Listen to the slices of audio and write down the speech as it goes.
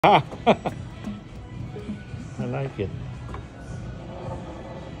I like it.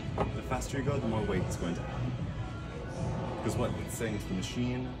 The faster you go, the more weight is going to add. Because what it's saying to the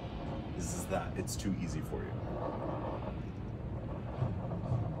machine is that it's too easy for you.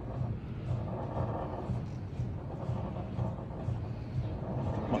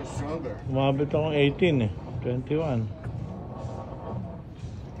 Stronger. Umabot akong 18 eh. 21.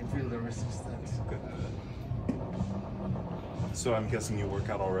 You can feel the resistance. Good. So I'm guessing you work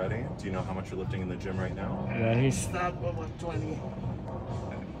out already? Do you know how much you're lifting in the gym right now? Yeah, he's... Start with 120.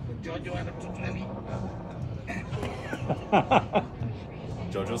 But Jojo went up to 20.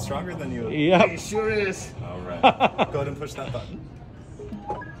 Jojo's stronger than you. Yep. He sure is. All right. Go ahead and push that button.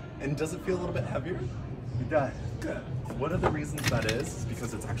 And does it feel a little bit heavier? It does. Good. One of the reasons that is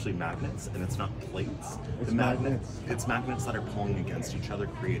because it's actually magnets and it's not plates. It's magnets. It's magnets that are pulling against each other,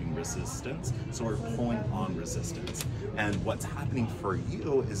 creating resistance. So we're pulling on resistance. And what's happening for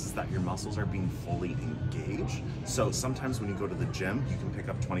you is that your muscles are being fully engaged. So sometimes when you go to the gym, you can pick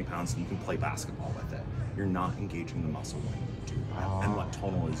up 20 pounds and you can play basketball with it. You're not engaging the muscle when you do that. And what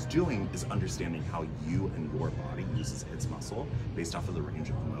Tonal is doing is understanding how you and your body uses its muscle based off of the range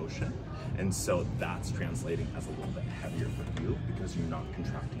of motion. And so that's translating as a little bit heavier for you because you're not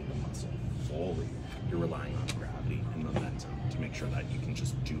contracting the muscle fully. You're relying on gravity and momentum to make sure that you can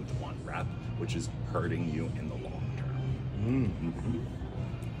just do the one rep, which is hurting you in the long term.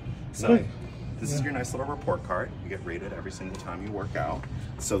 So this is your nice little report card. You get rated every single time you work out.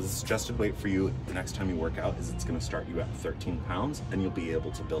 So the suggested weight for you the next time you work out is it's gonna start you at 13 pounds and you'll be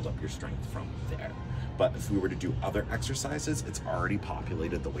able to build up your strength from there. But if we were to do other exercises, it's already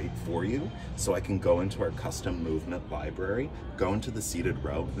populated the weight for you. So I can go into our custom movement library, go into the seated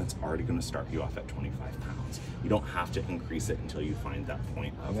row, and it's already gonna start you off at 25 pounds. You don't have to increase it until you find that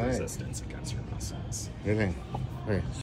point of resistance against your muscles. Good thing. Okay.